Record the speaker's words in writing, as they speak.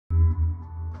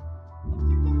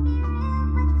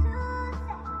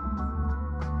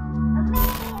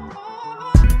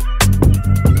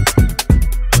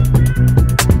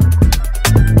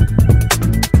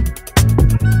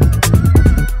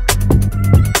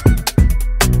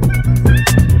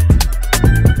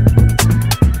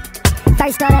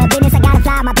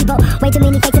Way too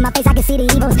many fakes in my face, I can see the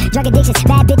evils. Drug addictions,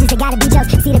 bad bitches, they gotta be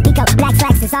jokes. See the pico, black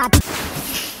slacks, it's RP.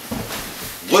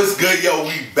 What's good, yo?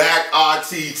 We back,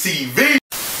 RTTV.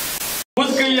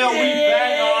 What's good, yo? We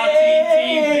back, RTTV.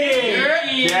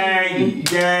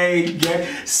 Gang.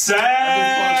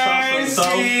 Sexy.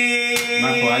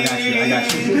 My fault, I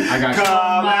got you.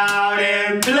 Come out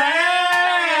and play.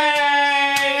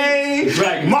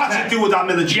 Marching through with our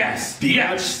military.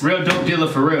 Yes. Real dope dealer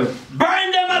for real.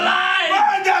 Burn them alive.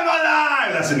 Burn them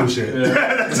alive. That's a new shit.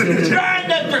 That's a new shit. Burn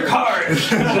them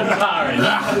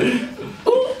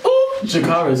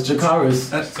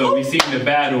Jakaras. So we seen the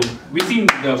battle. We seen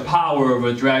the power of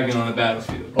a dragon on the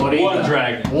battlefield. One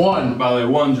dragon. One. By the way,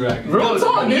 one dragon. Real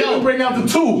talk, nigga. Bring out the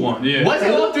two. One. Yeah.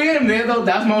 Wasn't all three of them there though?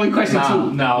 That's my only question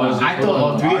too. No, I thought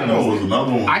all three of I know it them. was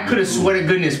another one. I could have swear to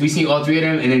goodness we seen all three of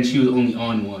them and then she was only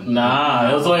on one.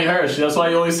 Nah, it was only her. That's why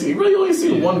you only see. You really only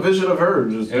see one vision of her.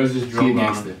 It was just She a drama.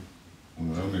 gangster.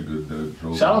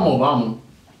 Shout out Obama.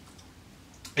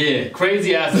 Yeah,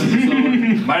 crazy ass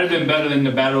episode. Might have been better than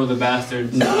the Battle of the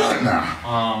Bastards. Nah.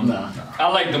 I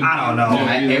like them. I don't know.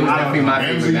 It was definitely my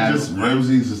favorite battle.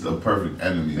 Ramsey's just a perfect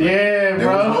enemy. Like, Yeah, there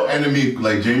was no bro. enemy,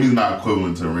 like Jamie's not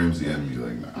equivalent to a Ramsey enemy.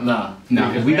 Like, nah.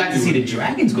 Nah. No, we got to see the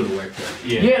dragons go to work though.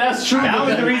 Yeah, that's true. That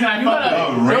was the reason I fucked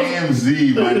Oh,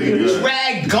 Ramsey, my nigga.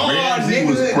 Drag God, Ramsey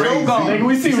was nigga. crazy. Nigga,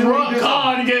 we see Rock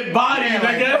Khan get bodied,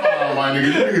 nigga. Oh, my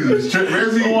nigga, niggas is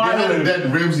Ramsey, they had a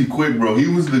dead Ramsey quick, bro.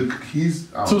 He's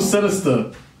I don't Too know.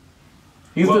 sinister.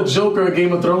 He's the Joker of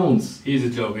Game of Thrones. He's a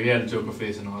Joker. He had a Joker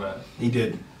face and all that. He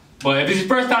did. But if it's your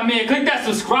first time here, click that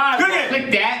subscribe.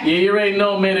 Click that. Yeah, you already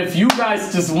know, man. If you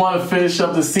guys just want to finish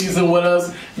up the season with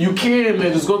us, you can,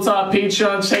 man. Just go to our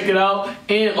Patreon, check it out.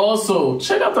 And also,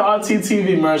 check out the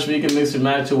RTTV merch where you can mix and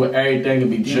match it with everything. It'll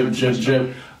be drip.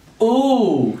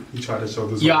 Ooh. You tried to show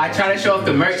this. Yo, I tried to show off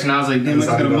the merch and I was like, damn,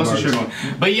 let's get a muscle shirt on.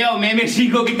 But yo, man, make sure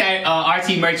you go get that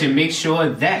RT merch and make sure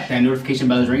that notification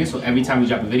bell is ringing so every time we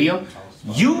drop a video,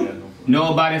 you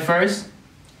know about it first.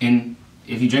 And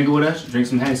if you drink it with us, drink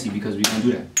some Hennessy because we're gonna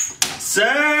do that.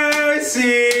 Sexy.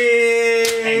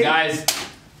 Hey guys,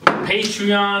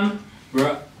 Patreon.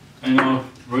 We're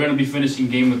gonna be finishing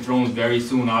Game of Thrones very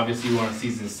soon. Obviously, we're on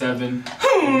season 7.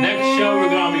 Next show we're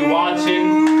gonna be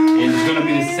watching. It's gonna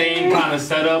be the same kind of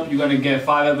setup. You're gonna get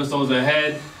 5 episodes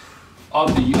ahead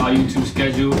of our YouTube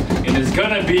schedule, and it's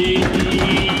gonna be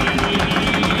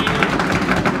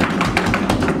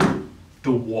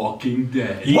The Walking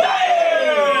Dead.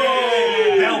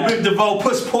 Bell Bib DeVoe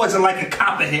puts poison like a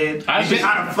copperhead. And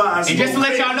just to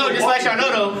let y'all know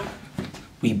though,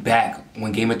 we back.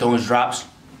 When Game of Thrones drops,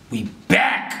 we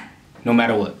back. No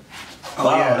matter what.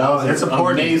 Oh yeah, it's a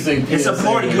party. Amazing. It's a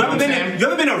party. You ever what been? I'm You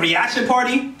ever been to a reaction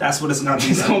party? That's what it's gonna be.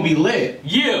 It's gonna be lit.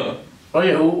 Yeah, Oh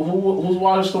yeah, who's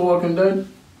watched The Walking Dead?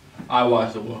 I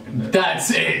watched The Walking Dead.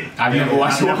 That's it. I've never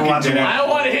watched The Walking Dead. I don't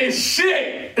want to hear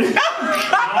shit.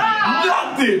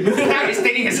 Nothing. Now he's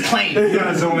stating his claim. You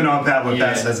gotta zoom in on that when Yeah.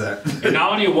 Pat says that. And I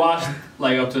only watched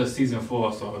like up to season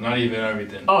 4, so not even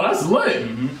everything. Oh, that's lit.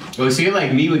 Oh, so you're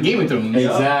like me with Game of Thrones.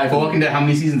 Exactly. For Walking Dead, how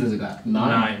many seasons does it got?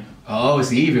 9. Oh,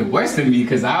 so you're even worse than me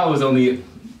because I was only.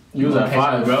 You was at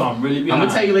 5, bro. I'm really I'm behind.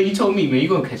 gonna tell you like you told me, man. You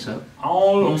gonna catch up.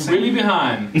 I'm really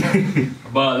behind.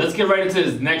 But let's get right into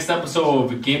this next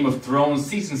episode of Game of Thrones,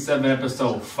 season 7,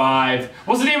 episode 5.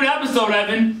 What's the name of the episode,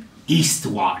 Evan? East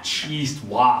Watch. East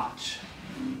Watch.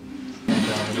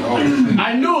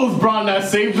 I knew it was Bronn that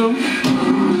saved him.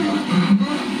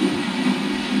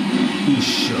 He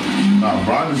shook. Nah,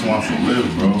 Bron just wants to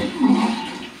live, bro.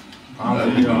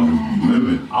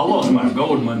 Living. I lost my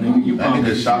gold, my nigga. You That probably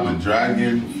nigga shot the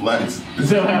dragon, flex. Save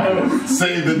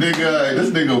the nigga. This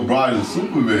nigga Bron is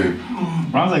super big.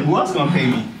 I was like, who else gonna pay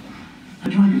me? A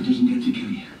dragon doesn't get to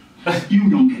kill you. You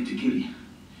don't get to kill you.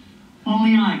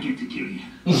 Only I get to kill you.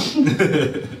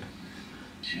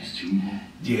 Just 2 more.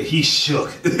 Yeah, he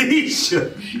shook. He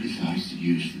shook. If she decides to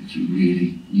use it, to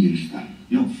really use that,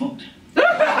 you're fucked.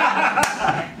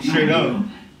 Straight up.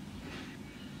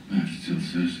 I have to tell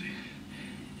Cersei.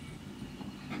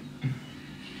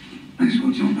 Might as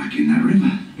well jump back in that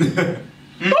river.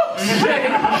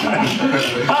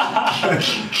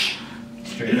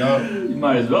 Straight up. You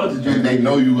might as well just And they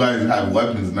know you guys have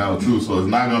weapons now too, so it's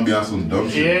not gonna be on some dumb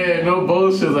shit. Yeah, no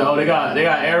bullshit. Like, oh, they got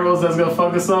arrows that's gonna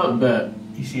fuck us up. Bet.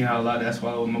 You see how a lot of that's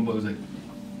why my boy was like,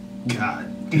 God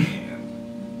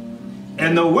damn.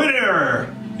 And the winner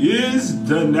is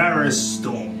Daenerys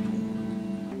Storm.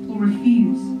 Will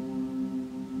refuse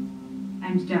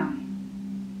and die.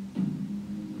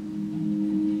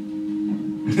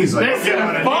 He's like, They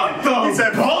said, fuck the He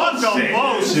said, fuck the bullshit.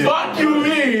 bullshit. Fuck you,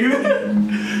 mean?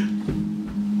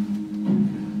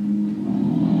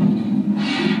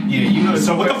 Yeah, you know the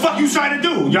So what the fuck you trying to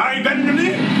do? Y'all ain't better than me?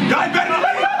 Y'all ain't better than me?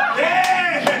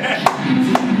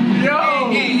 Yeah!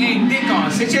 Yo! Hey, dick on.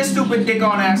 Sit your stupid dick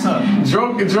on ass up.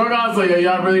 Drunk odds like,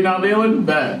 y'all really not dealing?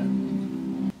 Bad.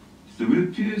 So it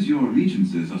appears your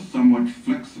allegiances are somewhat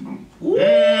flexible. Woo!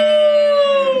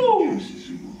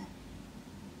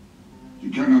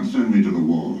 You cannot send me to the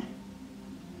war.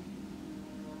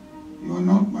 You are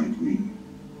not my queen.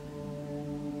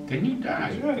 Then you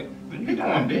die. Right. Pick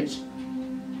one, bitch.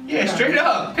 Yeah, straight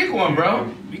up. Pick one,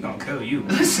 bro. We gonna kill you.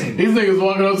 Listen. These niggas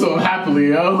walking up to him happily,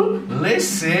 yo.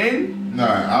 Listen.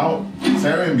 Nah, I don't.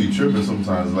 Tyrion be tripping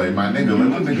sometimes. Like, my nigga,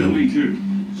 let the nigga. Me too.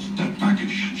 Step back and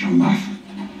shut your mouth.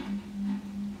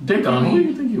 Dick on, who do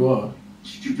you think you are?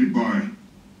 Stupid boy.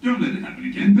 Don't let it happen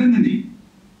again. Bend the knee.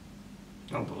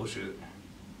 No bullshit.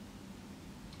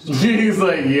 He's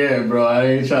like, yeah, bro, I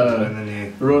ain't trying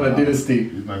to ruin a dynasty.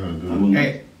 He's not gonna do it.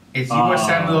 Hey, it's you or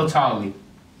Samuel Tarly.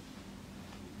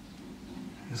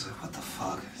 He's like, what the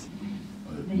fuck?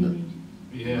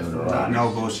 Yeah. Nah,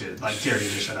 no bullshit. Like, Jerry,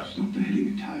 just shut up. Stop the heading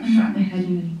entire I'm not the family.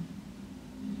 heading.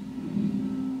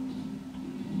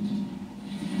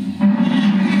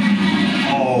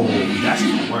 Oh, that's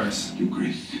even worse. Your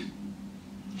Grace.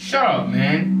 Shut up,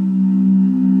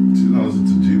 man. She's not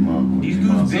listening to G-Mob. These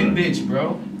dudes been bitch,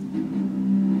 bro.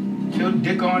 Kill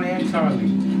Dick on and Tarly.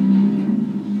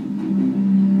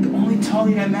 The only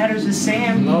Tarly that matters is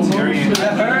Sam. No Tyrion. bullshit.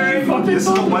 Hey, Fuck This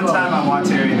is the one time I want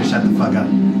Tyrion to shut the fuck up.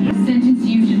 Sentence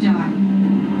you to die.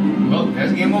 Well,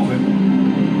 that's game over.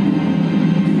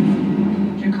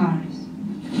 Dracarys.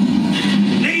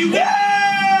 Nigga, you got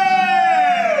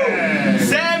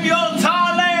Samuel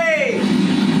Tarly!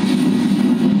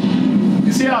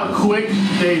 You see how quick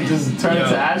they just turn Yo.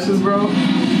 into ashes, bro?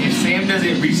 If Sam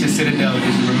doesn't reach the Citadel,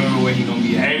 just remember where he gonna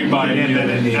be at. Everybody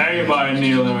kneeling. Everybody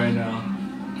kneeling right now.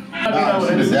 Nah,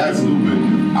 shit, that's stupid.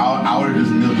 I would've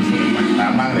just kneeled this one. Like,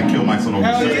 I'm not gonna kill my son over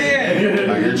Hell shit. yeah!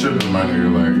 Like, you're tripping, my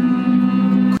nigga.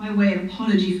 Like, My way of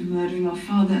apology for murdering our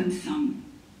father and son.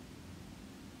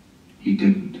 He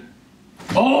didn't.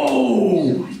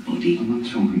 Oh! His body. I'm not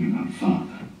talking about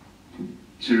father.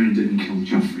 Tyrion didn't kill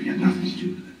Joffrey. He had nothing to do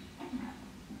with it.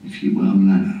 If you were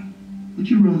Lena, would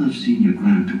you rather have seen your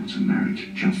granddaughter married to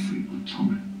Joffrey or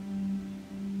Tommen?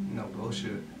 no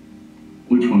bullshit.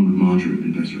 Which one would Marjorie have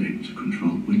been better able to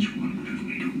control? Which one would have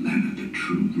made Olenna the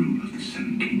true ruler of the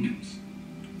Seven Kingdoms?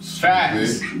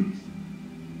 Facts. The truth.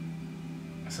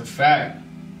 That's a fact.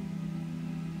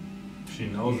 She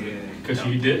knows it. Because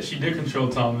she did control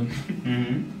Tommen.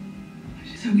 Mm-hmm.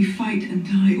 So we fight and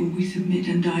die, or we submit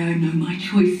and die. I know my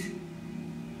choice.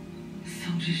 The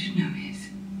soldier should know his.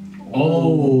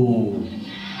 Oh.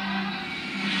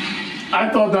 I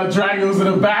thought that dragon was in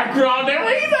the background there.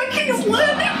 He's like King's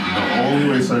Landing. the only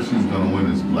way Cersei's gonna win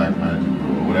is black magic,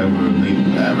 bro.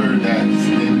 Whatever that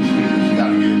skin shit, she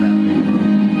gotta get in that thing, bro.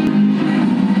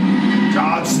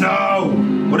 Jon Snow!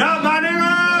 What up, my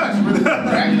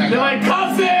niggas? They're like,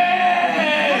 cousin!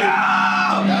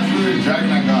 That's where the dragon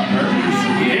that got hurt.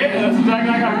 Yeah, that's the dragon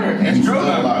I got hurt. And he's still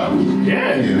alive.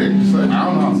 Yeah. Yeah, they just like, I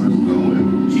don't know how Cersei's gonna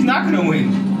win. She's not gonna win.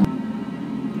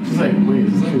 She's like, wait,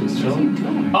 this nigga just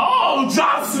chilling? Oh,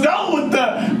 Jon Snow with the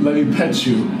let me pet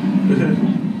you.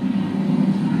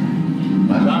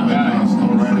 Jon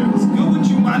Snow right there. What's good with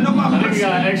you? I know my I think he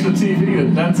got an extra TV,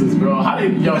 the dentist, bro. How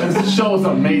did this show is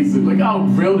amazing. Look how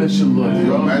real this shit looks, Yo,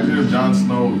 bro. imagine if Jon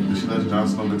Snow, if she lets Jon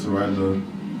Snow get to ride the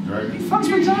dragon.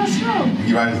 Fucks with Jon Snow.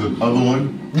 He rides the other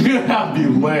one. That'd be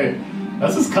lit.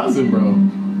 That's his cousin, bro.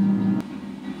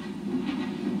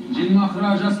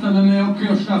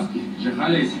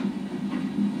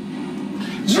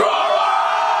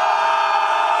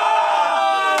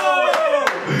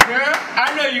 Girl,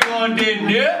 I know you on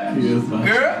there, He is nice.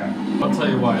 girl. I'll tell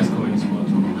you why it's going to spoil.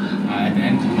 At the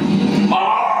end.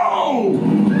 Oh!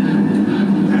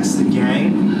 That's the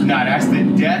gang. Nah, that's the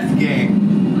death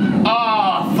game.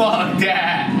 Oh, fuck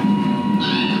that.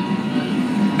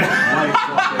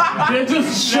 They're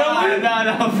just chilling.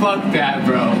 No, fuck that,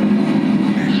 bro.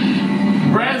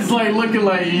 Brad's like looking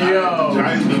like, The yo.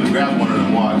 giant's gonna grab one of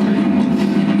them watch.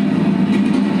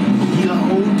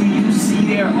 Yo, do you see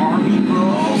their army,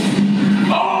 bro?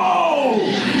 Oh!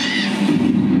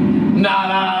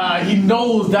 Nah. He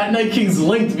knows that Night King's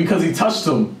linked because he touched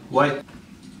him. What?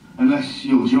 Unless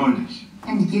you'll join us.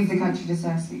 And give the country to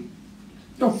Cersei.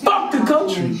 Yo, fuck the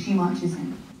country. She marches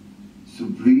in. So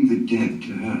bring the dead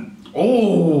to her.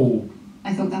 Oh!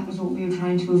 I thought that was what we were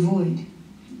trying to avoid.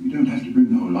 You don't have to bring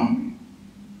the whole army.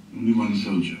 Only one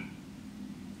soldier.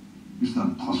 Is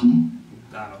that possible?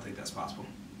 I don't think that's possible.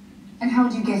 And how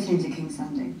would you get into King's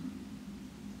Landing?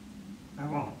 I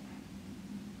won't.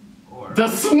 Or The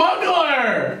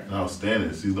smuggler! No,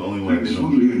 Stannis. He's the only one that Let's they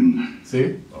smuggle know. you in.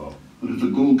 See? Oh. But if the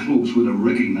gold cloaks were to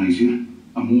recognize you,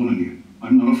 I'm warning you,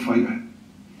 I'm not a fighter.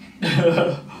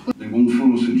 They won't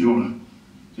follow St. Jorah.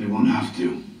 They won't have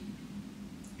to.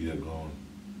 Yeah, going.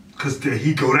 Cause there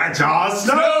he go, that Jon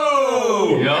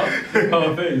Snow! Yeah.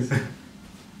 On face.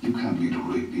 You can't be the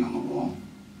right beyond the wall.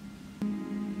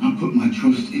 I put my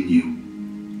trust in you,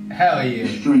 Hell a yeah.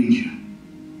 stranger.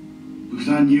 Because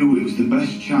I knew it was the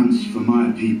best chance for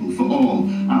my people, for all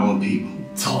our people.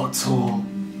 Talk to him.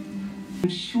 I'm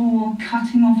sure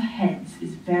cutting off heads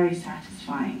is very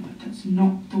satisfying, but that's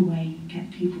not the way you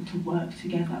get people to work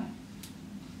together.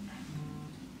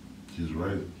 She's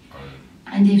right.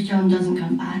 And if John doesn't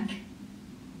come back?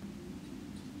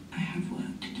 I have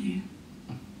work to do.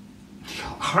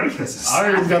 Arya's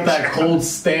Arya's got that cold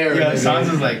stare. Yo, nigga.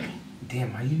 Sansa's like,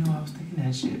 damn, how you know I was thinking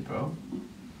that shit, bro?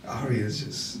 Arya's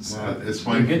just. It's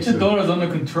funny. Get your daughters under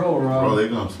control, Bro, bro. they're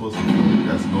not supposed to do.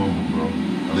 That's normal, bro.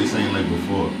 At least ain't like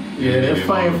before. Yeah, they're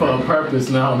fighting for a purpose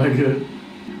now, nigga.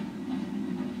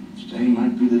 Today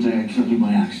might be the day I kill you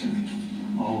by accident.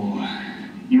 Oh,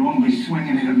 you won't be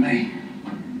swinging it at me.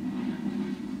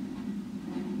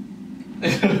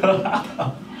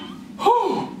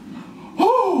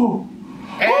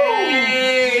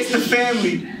 Hey, it's the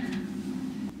family.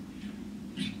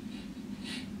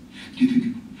 Did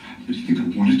you think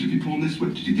I wanted to be born this way?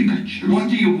 Did you think I chose? What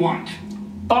do you want?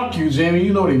 Fuck you, Jamie.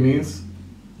 You know what he means.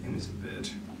 Jamie's a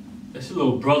bitch. That's your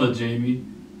little brother, Jamie.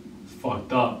 It's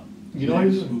fucked up. You know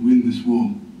he's. We'll win this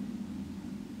war.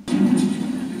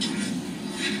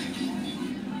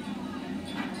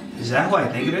 Is that who I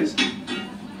think it is?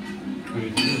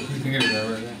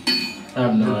 I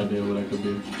have no idea what that could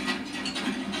be.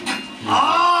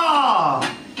 Ah!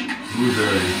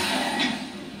 Blueberry.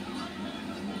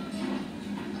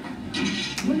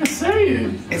 Look at say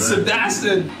it. It's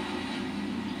Sebastian.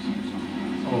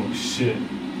 Oh shit.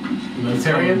 You know,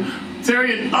 Tyrion?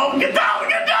 Tyrion! Oh, get down!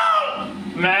 Get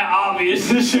down! Man, obvious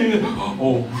this shit.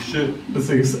 Oh shit. This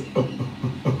thing's.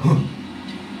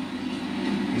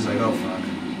 He's like, oh fuck.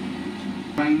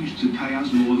 Arranged to pay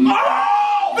us more than.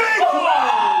 Oh, big!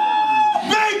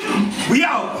 We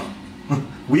out!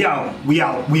 We out. We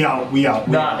out. We out. We out.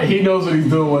 Nah, he knows what he's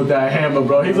doing with that hammer,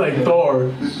 bro. He's like Thor.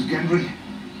 This is Gendry.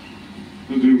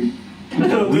 Will do.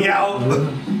 We out.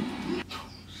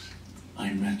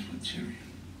 I met with Tyrion.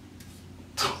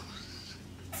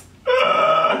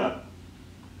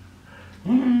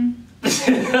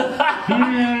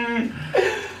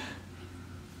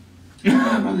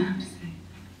 My brother had to say.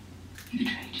 He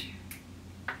betrayed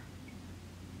you.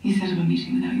 He set up a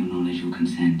meeting without your knowledge or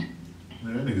consent.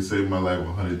 Man, that nigga saved my life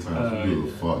 100 times. You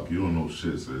give a fuck. You don't know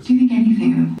shit, sis. Do you think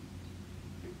anything of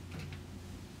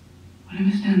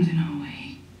whatever stands in our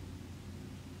way,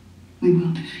 we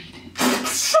will defeat it?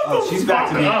 Oh, she's back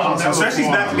to being. Especially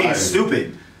back to being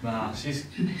stupid. Nah, she's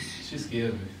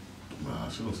scared me. Nah,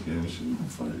 she don't scare me. She don't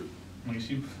fight. Like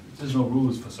there's no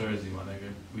rules for Cersei, my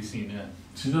nigga. We seen that.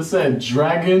 She just said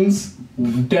dragons,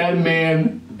 dead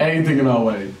man, anything in our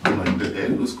way. I'm like,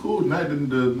 it was cool. The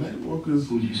night walkers.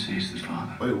 Who do you say is the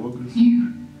father? White walkers.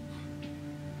 You.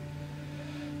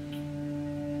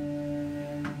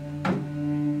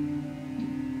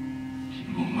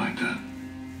 You won't like that.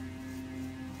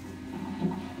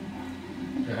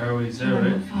 You heard what he said, What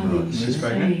right? your father used to she's say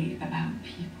pregnant? about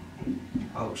people.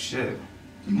 Oh shit.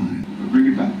 Mine. But bring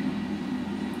it back.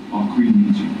 Our queen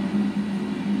needs you.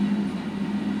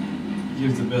 He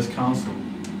gives the best counsel.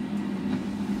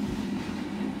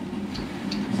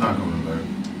 He's not coming back.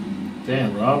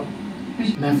 Damn, Rob.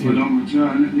 If I Nephew. don't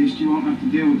return, at least you won't have to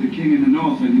deal with the king in the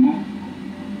north anymore.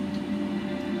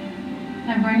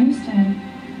 Everyone used to him.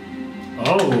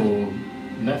 Oh,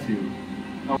 nephew.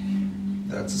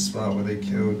 That's the spot where they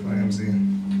killed Ramsay.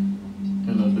 And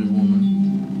a big woman.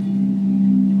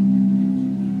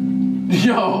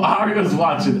 Yo, Arya's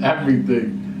watching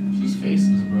everything. She's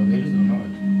faceless, bro. They just don't know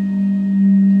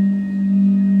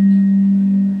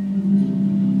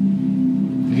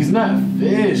it. He's not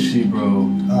fishy, bro.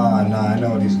 Ah, nah, I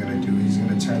know what he's gonna do. He's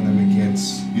gonna turn them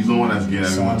against. He's the one that's getting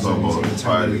everyone Sansa, talk he's about gonna the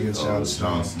turn fight it against Jon Snow.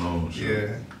 Jon Snow and shit.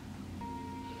 Yeah.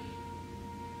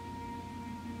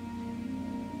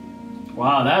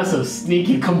 Wow, that's a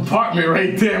sneaky compartment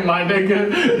right there, my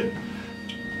nigga.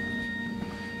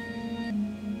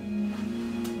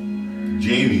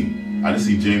 Jamie. I just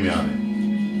see Jamie on it.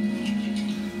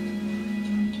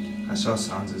 I saw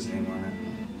Sansa's name on it.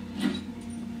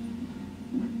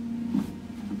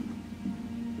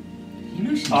 You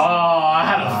know she's. Oh, I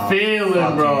had a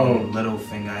feeling, bro.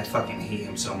 Littlefinger. I fucking hate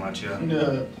him so much, yo.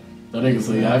 Yeah. That nigga's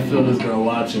like, I feel this girl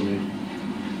watching me.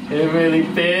 It really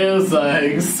feels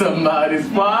like somebody's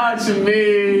watching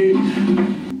me.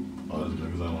 Oh, this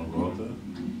niggas I want to go out there?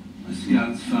 The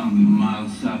scouts found them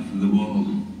miles south of the wall.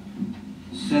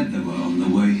 Said they were on the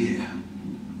way here.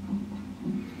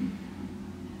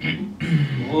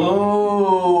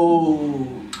 Whoa.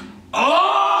 Oh!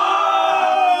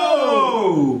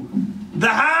 The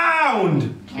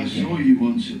Hound! I saw you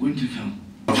once at Winterfell.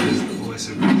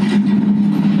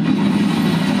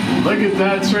 Look at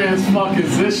that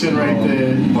transfuckizition right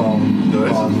there. Yo,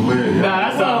 this is weird. Nah,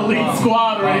 that's an elite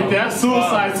squad right there. That's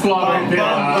Suicide Squad right there.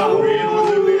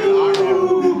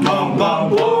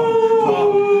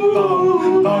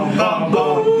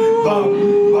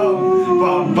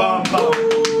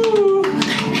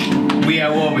 We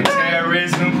at war with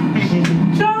terrorism.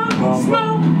 Jon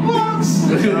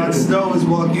Snow is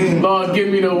walking. Lord, give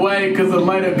me the way, cause the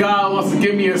light of God wants to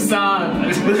give me a sign.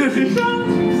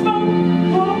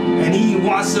 And he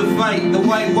wants to fight the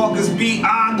White Walkers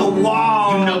beyond the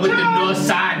wall. You know what the North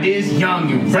Side is?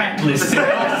 Young and reckless. North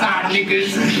Side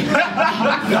niggas.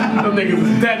 Them niggas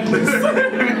is deadless.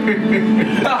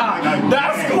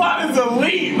 That squad is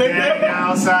elite, nigga. Hang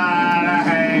outside, I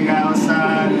hang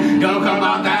outside. Don't come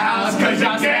out the house cause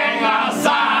y'all staying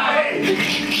outside.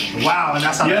 Wow, and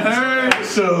that's how You heard? That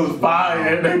show's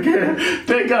fire, nigga.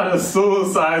 They got a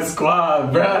Suicide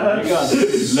Squad, bruh. They got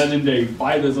legendary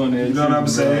fighters on there. You know what I'm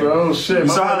saying? Bro, shit. You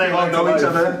saw how they all know each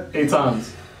other? 8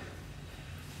 times.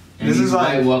 And This these is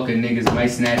like- White Walker niggas might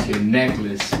snatch your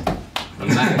necklace.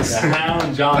 Relax. The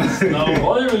Hound, Jon Snow.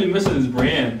 All they really missing is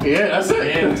Bran. Yeah, that's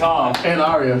it. And Tom. And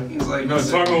Arya. He's like, No,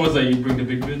 Tormund was like, you bring the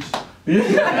big bitch. He's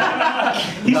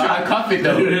trying to cuff it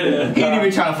though. He ain't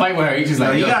even trying to fight with her. He just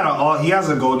like, he yo. he has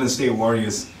a Golden State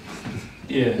Warriors.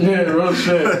 Yeah. Yeah, real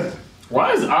shit.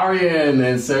 Why is Arya and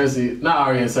Cersei, not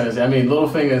Arya and Cersei, I mean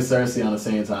Littlefinger and Cersei on the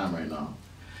same time right now?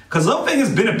 Cause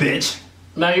Littlefinger's been a bitch.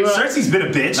 Now you Cersei's been a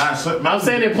bitch. I'm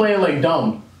saying they're playing like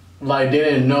dumb. Like they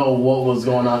didn't know what was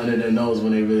going on in their nose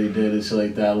when they really did and shit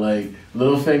like that. Like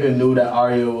Littlefinger knew that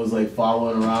Arya was like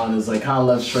following around and it's like kind of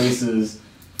left traces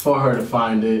for her to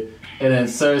find it. And then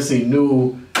Cersei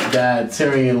knew that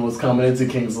Tyrion was coming into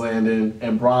King's Landing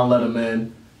and Bronn let him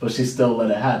in, but she still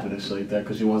let it happen and shit like that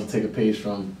because she wants to take a page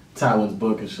from Tywin's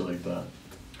book and shit like that.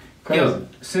 Crazy. Yo,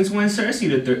 since when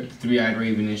Cersei the three-eyed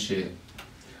raven and shit?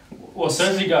 Well,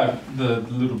 Cersei got the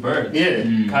little birds. Yeah.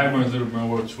 Qyburne's little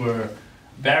bird, which were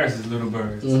Varys' little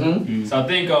birds. Mm-hmm. So I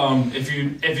think if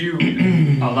you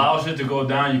allow shit to go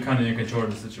down, you're kind of in control of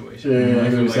the situation. Yeah, I I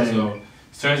feel know like what you're so.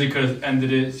 Cersei could have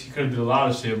ended it. She could have did a lot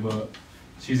of shit, but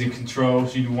she's in control.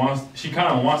 She kind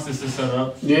of wants this to set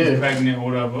up. She's Yeah. pregnant or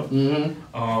whatever.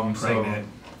 Mm-hmm. So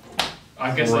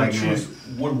I guess that truce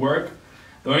would work.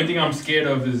 The only thing I'm scared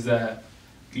of is that,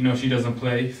 you know, she doesn't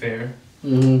play fair.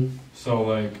 Mm-hmm. So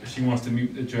like, she wants to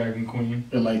meet the Dragon Queen.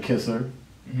 And like kiss her.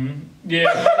 Mm-hmm. Yeah,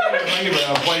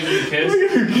 a poison kiss.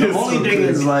 The only thing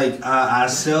is like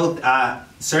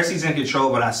Cersei's in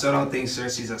control, but I still don't think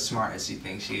Cersei's as smart as she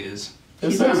thinks she is.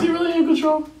 Is Cersei really in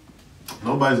control?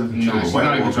 Nobody's in control. Nah, she's White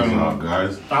not in Walkers control are, anymore.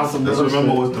 guys. That's some Let's bullshit.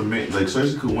 remember what's the main. Like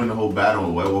Cersei could win the whole battle,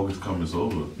 and White Walkers come. It's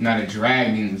over. Now the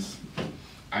dragons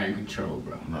are in control,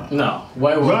 bro. No.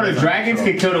 White Bro, Walkers the dragons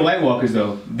could kill the White Walkers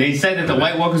though. They said that the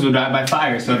White Walkers will die by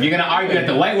fire. So if you're gonna argue that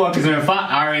the White Walkers are in power,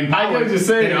 I get what you're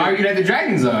saying. then argue that the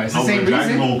dragons are. It's the No, same but the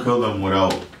dragons reason. won't kill them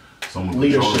without someone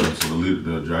Leadership. controlling them.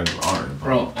 So the dragons are in power.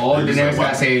 Bro, all They're just Daenerys gotta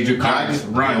like say is dragons. Dracarys,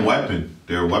 They're a run. weapon.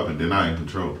 They're a weapon. They're not in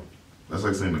control. That's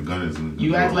like saying the gun is in control.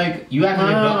 You act like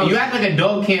a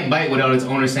dog can't bite without its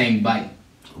owner saying bite.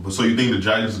 But so you think the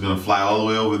dragons is gonna fly all the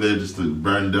way over there just to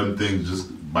burn them things just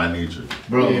by nature?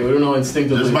 Bro, Yeah, we don't know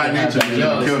instinctively. Just by nature, that. you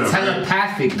yo, kill them, it's right?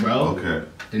 telepathic, bro. Okay.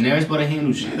 Daenerys better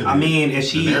handle shit. I mean, if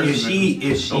she Nobody's pulls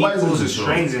the in control.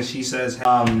 strings and she says,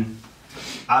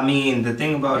 I mean, the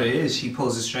thing about it is she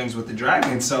pulls the strings with the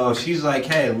dragons. So if she's like,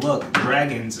 hey, look,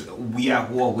 dragons, we at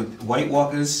war with White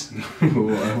Walkers,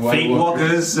 Fate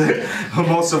Walkers,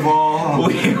 most of all,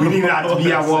 we need not to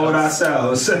be at war with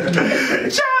ourselves.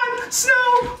 Jon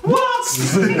Snow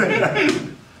walks.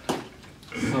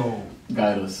 So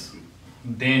Guide us.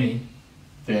 Dany,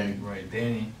 Dang. right?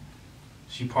 Dany.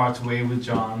 She parts way with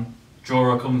Jon.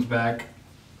 Jorah comes back,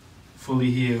 fully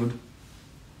healed.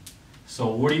 So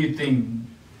what do you think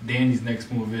Dany's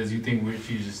next move is? You think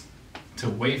she's just to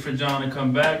wait for Jon to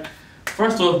come back?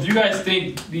 First off, do you guys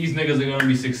think these niggas are gonna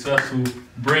be successful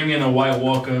bringing a White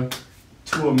Walker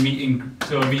to a meet and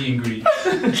greet?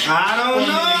 I don't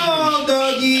know,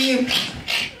 doggy.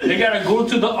 They gotta go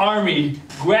to the army,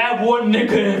 grab one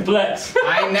nigga and flex.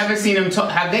 I ain't never seen them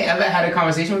talk. Have they ever had a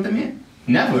conversation with them yet?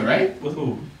 Never, right? With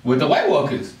who? With the White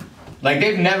Walkers. Like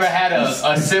they've never had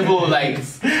a civil like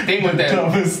thing with them.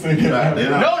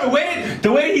 No,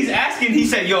 the way he's asking, he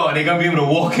said, "Yo, are they gonna be able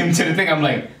to walk him to the thing?" I'm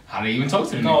like, how do they even talk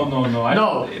to him?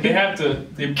 No. They have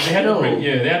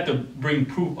to bring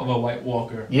proof of a White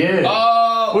Walker. Yeah.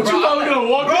 Oh, what you thought we gonna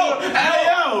walk in? Hey,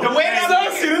 yo, the way that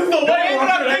I'm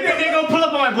thinking, they're gonna pull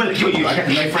up on my bullet. Yo, I got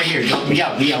the knife right here. Yo, we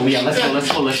out.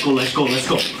 Let's go.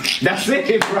 That's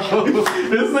it, bro.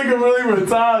 This nigga really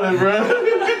retarded,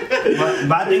 bro.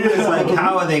 My thing is like,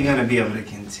 how are they gonna be able to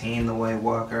contain the White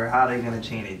Walker? How are they gonna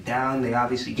chain it down? They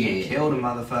obviously can't kill the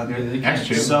motherfucker. That's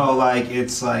true. So like,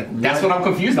 it's like that's what I'm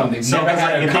confused on. They've never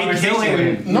had a conversation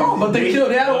with him. No, but they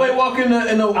had a White Walker in the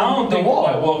I don't think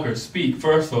White Walkers speak.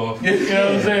 First off, you know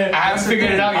what I'm saying? I haven't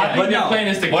figured it out yet. But they're playing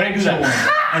this to do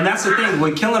that. And that's the thing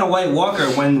with killing a White Walker.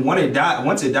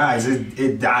 Once it dies,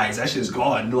 it dies. That shit's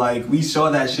gone. Like we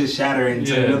saw that shit shatter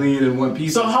into a million and one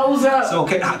pieces. So how was that? So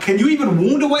can you even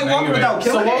wound a White Walker without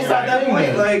killing it? So at that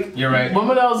point, like you're right.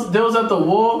 Remember they was at the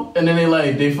war, and then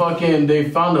they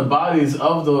found the bodies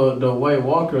of the White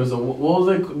Walkers. What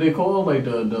was they called? Like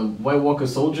the White Walker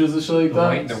soldiers and shit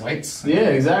like that. The whites. Yeah,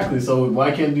 exactly. So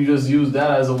why can't you just use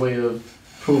that as a way of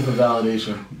proof and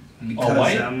validation? Because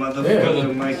that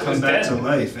motherfucker might come back to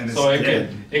life, and it's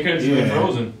dead. It could have just been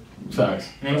frozen. Facts.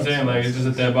 You know what I'm saying? Like it's just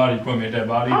a dead body. You put me a dead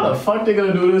body. How the fuck they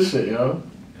gonna do this shit, yo?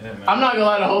 Yeah, I'm not gonna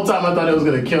lie. The whole time I thought it was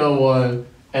gonna kill one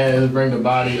and bring the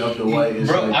body up the white. And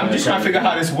bro, I'm just trying to figure out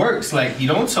how this works. Like you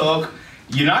don't talk.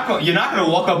 You're not gonna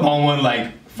walk up on one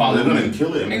like. They're gonna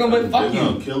kill it. They're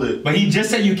gonna kill it. But he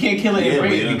just said you can't kill it and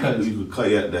bring it because you could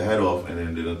cut the head off and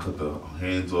then they're gonna cut the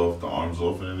hands off, the arms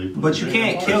off, and then they put but you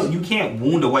can't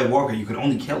wound a White Walker. You could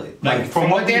only kill it. Like from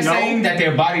what they're saying, that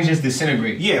their bodies just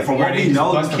disintegrate. Yeah, from what we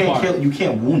know, you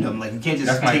can't wound them. Like you can't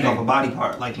just take off a body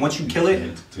part. Like once you kill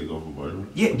it, take off a body.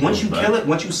 Yeah, once you kill it,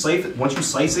 once you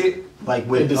slice it, like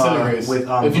with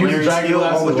if you use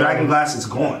dragon glass, it's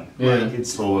gone. Yeah, like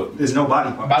there's no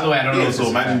body part. By the way, I don't know. So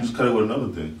imagine you just cut it with another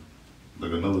thing.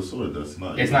 Like another sword, that's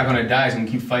not. It's not gonna die. It's gonna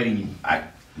keep fighting you.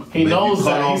 He knows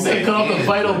that. He said cut off the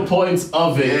vital points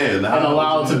of it and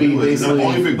allow it to be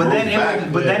basically. But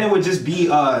then it would just be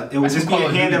a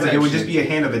hand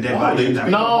of a dead body.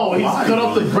 No, he's cut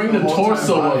off to bring the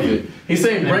torso of it. He's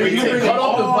saying cut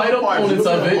off the vital components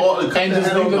of it and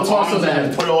just leave the torso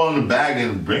there. Put it all in the bag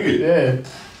and bring it. Yeah.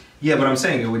 Yeah, but I'm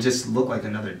saying it would just look like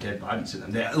another dead body to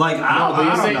them. Like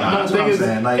the thing is,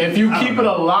 if you keep it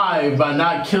alive by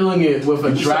not killing it with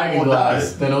a dragon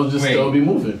glass, then it'll just still be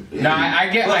moving. No, I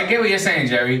get what you're saying,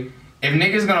 Jerry. If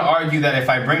niggas gonna argue that if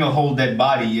I bring a whole dead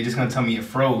body, you're just gonna tell me it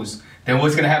froze, then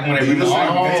what's gonna happen when I bring the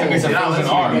arm? It's a frozen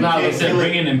arm. They said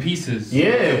bring it in pieces.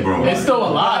 Yeah, bro. It's still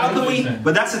alive.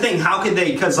 But that's the thing. How could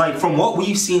they? Because like from what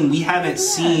we've seen, we haven't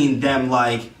seen them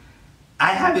like.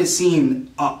 I haven't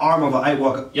seen an arm of a White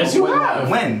Walker. Yes, you have.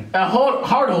 When? At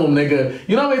hard home, nigga.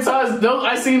 You know how many times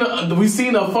we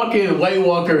seen a fucking White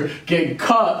Walker get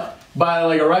cut by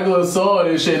like a regular sword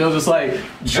and shit. And it was just like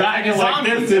dragging like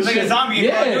this. It's like a zombie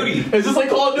in Call of Duty. It's just like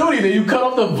Call of Duty. Then you cut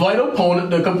off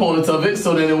the components of it,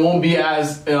 so then it won't be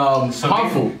as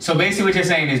harmful. So basically, what you're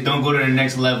saying is don't go to the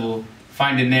next level.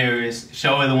 Find Daenerys.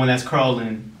 Show her the one that's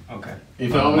crawling. Okay. You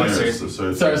feel me?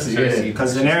 Cersei, yeah.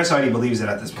 Because Daenerys already believes it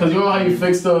at this point. Because you know how you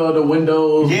fix the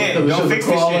windows? Yeah, don't fix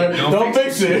this shit. Don't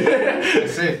fix it.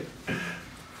 That's it.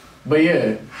 But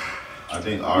yeah. I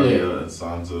think Arya and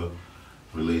Sansa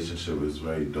relationship is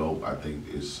very dope. I think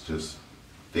it's just,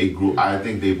 I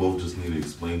think they both just need to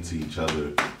explain to each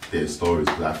other their stories.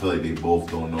 Because I feel like they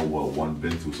both don't know what one's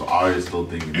been through. So Arya's still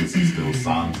thinking this is still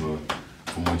Sansa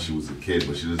from when she was a kid.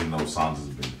 But she doesn't know Sansa's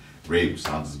been raped,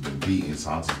 Sansa's been beaten,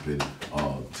 Sansa's been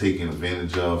taken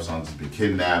advantage of, Sansa's been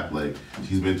kidnapped. Like,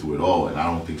 she's been through it all, and I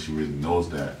don't think she really knows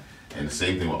that. And the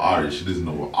same thing with Arya, she doesn't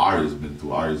know what Arya's been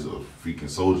through. Arya's a freaking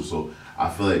soldier, so I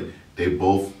feel like they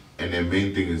both, and their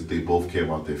main thing is they both care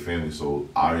about their family. So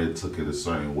Arya took it a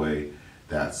certain way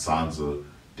that Sansa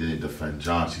didn't defend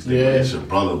Jon. She's thinking it's your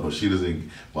brother, but she doesn't.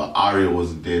 But Arya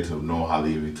wasn't there to know how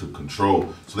they even took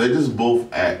control. So they're just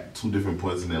both at two different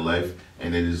points in their life,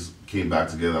 and they just came back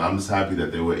together. I'm just happy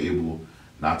that they were able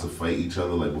not to fight each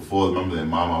other. Like before, remember their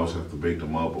mom always have to break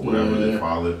them up or whatever, their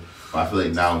father. But I feel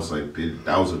like now it's like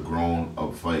that was a grown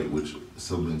up fight, which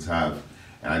siblings have.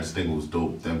 And I just think it was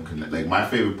dope them connect. Like my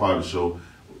favorite part of the show,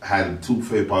 had two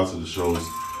favorite parts of the show's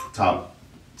top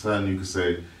 10, you could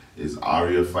say, is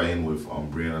Arya fighting with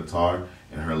Brienne Tar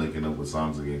and her linking up with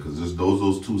Sansa again. Because just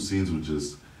those two scenes were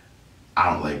just,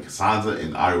 I don't like Sansa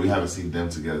and Arya. We haven't seen them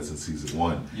together since season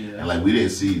 1, and like we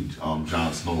didn't see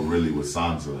Jon Snow really with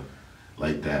Sansa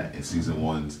like that in season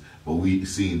 1s, but we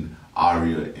seen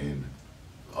Arya and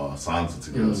Sansa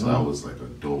together. So that was like a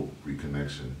dope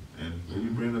reconnection, and maybe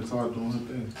Brandon Todd doing her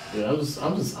thing. Yeah,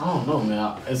 I'm just, I don't know,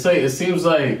 man. It seems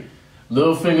like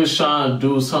Littlefinger's trying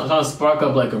to spark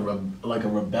up like a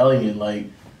rebellion, like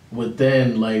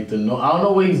within like I don't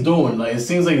know what he's doing. Like it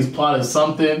seems like he's plotted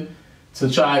something to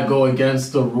try to go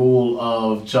against the rule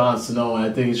of Jon Snow, and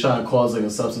I think he's trying to cause like a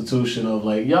substitution of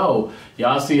like, yo,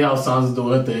 y'all see how Sansa's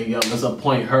doing her thing, yo, let's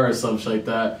appoint her or something like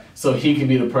that, so he can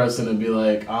be the person and be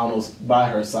like, I don't know, by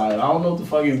her side. I don't know what the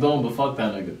fuck he's doing, but fuck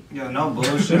that nigga. Yo, no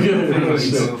bullshit.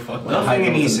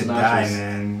 Littlefinger needs to die,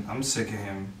 man. I'm sick of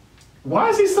him. Why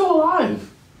is he still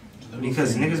alive?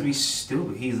 Because niggas be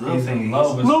stupid. He's in Littlefinger.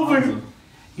 love with Sansa.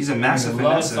 He's a massive He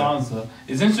loves finesse. Sansa.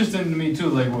 It's interesting to me too,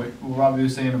 like what Robbie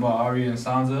was saying about Arya and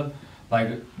Sansa.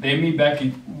 Like they meet back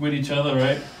with each other,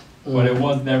 right? But it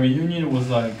was that reunion was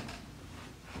like,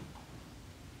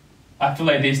 I feel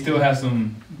like they still have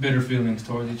some bitter feelings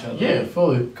towards each other. Yeah,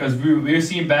 fully. Because we were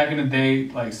seeing back in the day,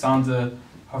 like Sansa,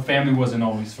 her family wasn't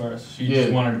always first. She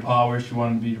just wanted the power. She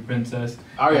wanted to be the princess.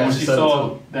 Arya, and when she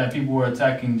saw that people were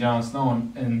attacking Jon Snow,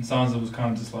 and Sansa was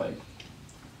kind of just like,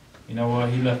 you know what,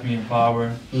 he left me in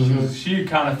power. She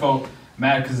kind of felt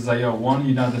mad because it's like, yo, one,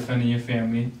 you're not defending your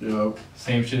family. Yep.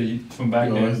 Same shit from back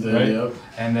then, did, right? Yep.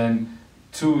 And then,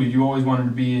 two, you always wanted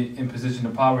to be in position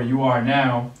of power. You are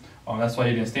now. That's why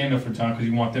you didn't stand up for Jon, because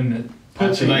you want them to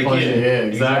put you like yeah,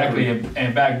 exactly.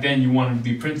 And back then, you wanted to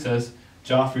be princess.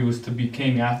 Joffrey was to be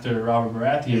king after Robert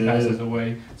Baratheon passes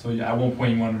away. So at one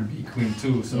point, you wanted to be queen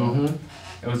too. So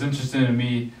it was interesting to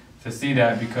me to see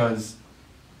that, because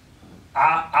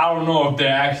I don't know if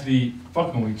they're actually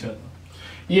fucking with each other.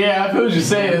 Yeah, I feel what you're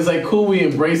saying. It's like cool we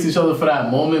embrace each other for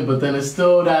that moment, but then it's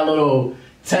still that little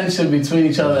tension between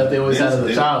each other that they always had as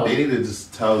a child. They need to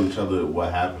just tell each other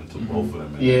what happened to both of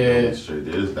them. And straight.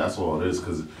 That's all it is.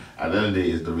 Because at the end of the day,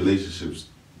 it's the relationships,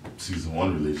 season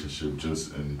 1 relationship,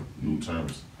 just in new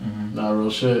terms. Not real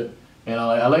shit. And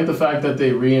I like the fact that they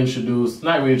not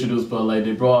reintroduced, but like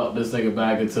they brought this nigga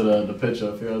back into the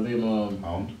picture. I forgot his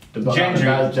name.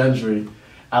 Gendry.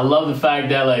 I love the fact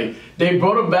that like they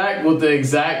brought him back with the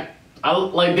exact.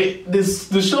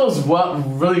 The show's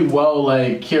really well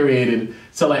like curated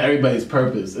to like everybody's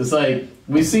purpose. It's like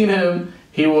we seen him.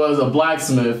 He was a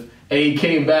blacksmith. And he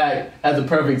came back at the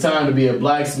perfect time to be a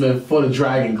blacksmith for the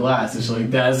dragon glass and shit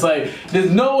like that. It's like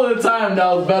there's no other time that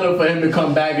was better for him to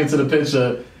come back into the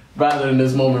picture rather than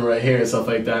this moment right here and stuff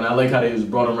like that. And I like how they just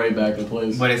brought him right back in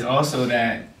place. But it's also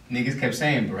that niggas kept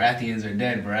saying Baratheons are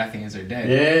dead. Baratheons are dead.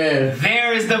 Yeah.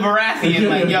 There is the Baratheon.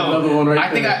 Like yo, I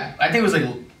think it was like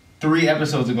 3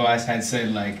 episodes ago I had said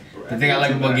like the thing I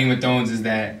like about Game of Thrones is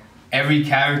that every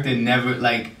character never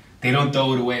like they don't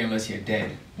throw it away unless you're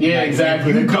dead. Yeah, like,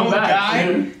 exactly. If you don't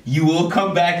die, you will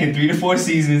come back in 3 to 4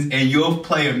 seasons and you'll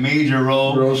play a major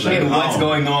role in what's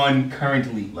going on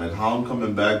currently. Like how I'm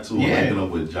coming back to linking up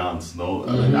with Jon Snow.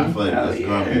 Like, I feel like that's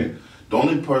gonna be the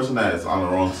only person that is on the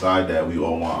wrong side that we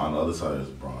all want on the other side is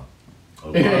Bronn.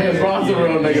 Bron's the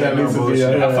real nigga that needs to be.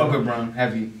 I fuck with Bronn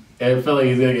heavy. And I feel like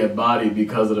he's gonna get bodied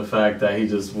because of the fact that he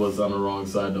just was on the wrong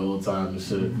side the whole time and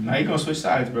shit. Nah, he gonna switch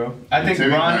sides, bro. I think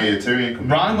Bronn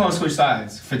gonna switch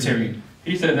sides for Tyrion.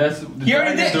 He said that's... He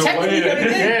already did. Technically, he already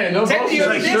did. Yeah, no bullshit. He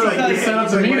already did. He set up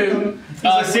to meet him.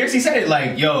 Seriously said it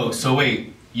like, yo, so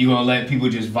wait, you gonna let people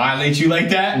just violate you like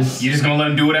that? You just gonna let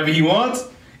him do whatever he wants?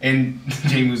 And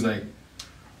Jamie was like,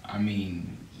 I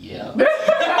mean, yeah.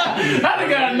 I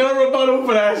got no rebuttal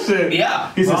for that shit.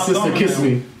 Yeah. He said, sister, kiss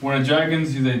me. When the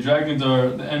dragons, he's like, dragons are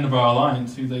the end of our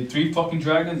alliance. He's like, 3 fucking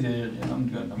dragons? Yeah, I'm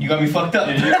good. You got me fucked up.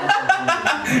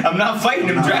 I'm not fighting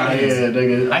them dragons. Yeah,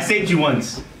 nigga. I saved you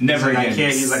once. Never again.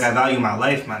 He's like, I value my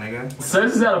life, my nigga.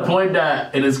 Cersei's at a point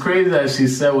that, and it's crazy that she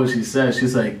said what she said.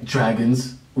 She's like,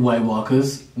 dragons, White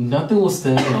Walkers, nothing will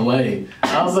stand in the way.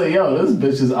 I was like, yo, this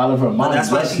bitch is out of her mind.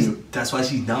 That's why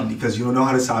she's dumb, because you don't know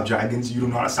how to stop dragons, you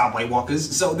don't know how to stop White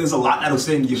Walkers, so there's a lot that'll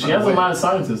stand in your She has a mind of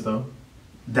scientist, though.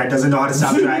 That doesn't know how to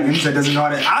stop dragons, that doesn't know how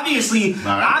to... Obviously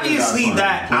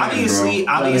that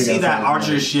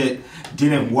Archer shit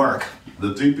didn't work.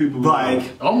 The 3 people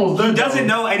like almost he doesn't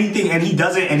know anything, and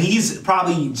he's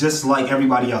probably just like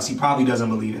everybody else. He probably doesn't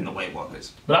believe in the White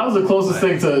Walkers. But that was the closest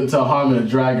thing to harming a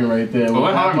dragon right there.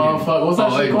 What's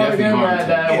that shit called again?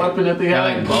 That weapon that they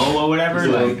had, like bow or whatever,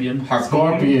 Scorpion.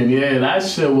 Scorpion. Yeah, that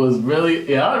shit was really.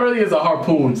 Yeah, that really is a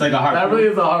harpoon. It's like a harpoon. That really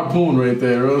is a harpoon right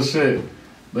there. Real shit.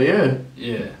 But yeah.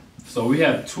 Yeah. So we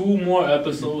have 2 more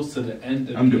episodes to the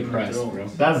end of I'm Game depressed, of bro.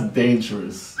 That's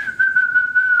dangerous.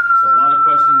 So a lot of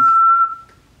questions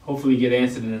Hopefully get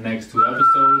answered in the next 2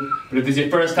 episodes. But if it's your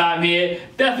first time here,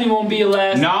 definitely won't be your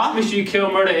last. Nah. Make sure you kill,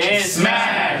 murder, and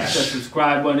smash that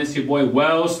subscribe button. It's your boy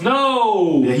Well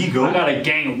Snow. There you go. I got a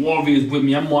gang of warriors with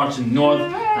me. I'm marching north.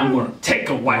 I'm gonna take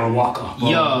a White Walker.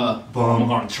 Yeah. I'm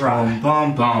gonna try.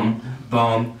 Bum bum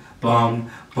bum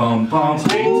bum bum bum.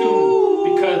 Stay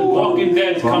tuned because Walking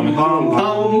Dead is coming through.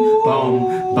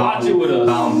 Watch it with us.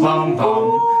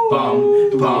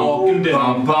 Walking Dead.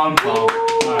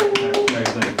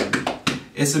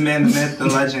 It's the man, the myth, the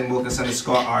legend,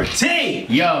 Wilkins_RT.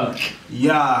 Yo.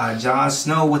 Yeah, Jon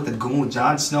Snow with the goon.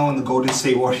 Jon Snow and the Golden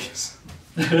State Warriors.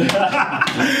 Yeah,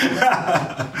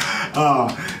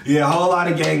 a whole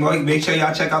lot of gang. Make sure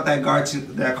y'all check out that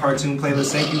cartoon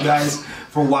playlist. Thank you guys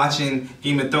for watching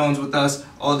Game of Thrones with us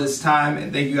all this time,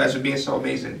 and thank you guys for being so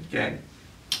amazing, gang.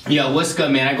 Yo, what's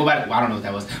good, man? I go by, well, I don't know what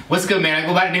that was. What's good, man? I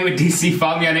go by the name of DC.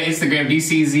 Follow me on the Instagram,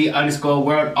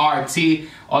 DCZ_WorldRT.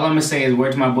 All I'm gonna say is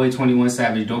word to my boy 21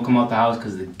 Savage. Don't come out the house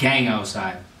because the gang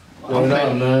outside.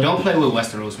 Don't play with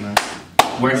Westeros, man.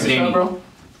 Word to Danny. Bro?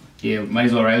 Yeah, might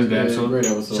as well, right? It was a good episode. Great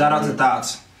episode. Shout out to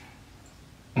Thoughts.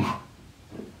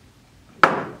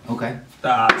 Okay.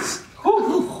 Thoughts.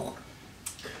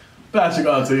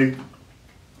 Patricrt.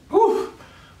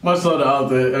 Much love to out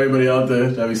there, everybody out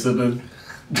there that be sipping.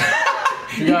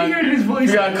 You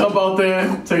gotta come out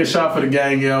there, take a shot for the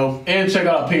gang, yo. And check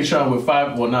out our Patreon with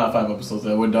not 5 episodes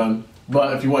that we're done.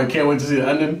 But if you can't wait to see the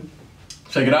ending,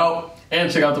 check it out.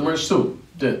 And check out the merch too.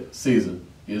 This season.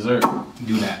 Yes, sir.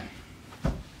 Do that.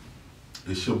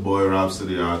 It's your boy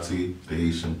Robcityrt, the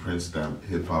Haitian Prince, that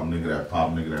hip hop nigga, that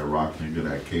pop nigga, that rock nigga,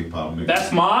 that K-pop nigga.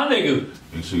 That's my nigga.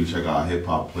 Make sure you check out our hip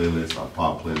hop playlist, our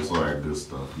pop playlist, all that good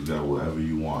stuff. You got whatever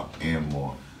you want and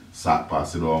more. Sac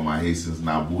passe to all my Haitians,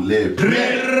 na boule.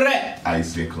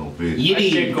 Haitien compé.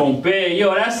 Haitien compé.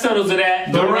 Yo, that settles it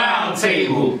at The Round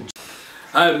Table.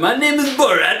 Alright, my name is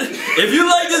Borat. If you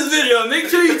like this video, make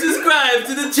sure you subscribe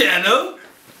to the channel.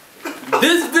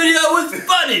 This video was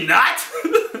funny, not?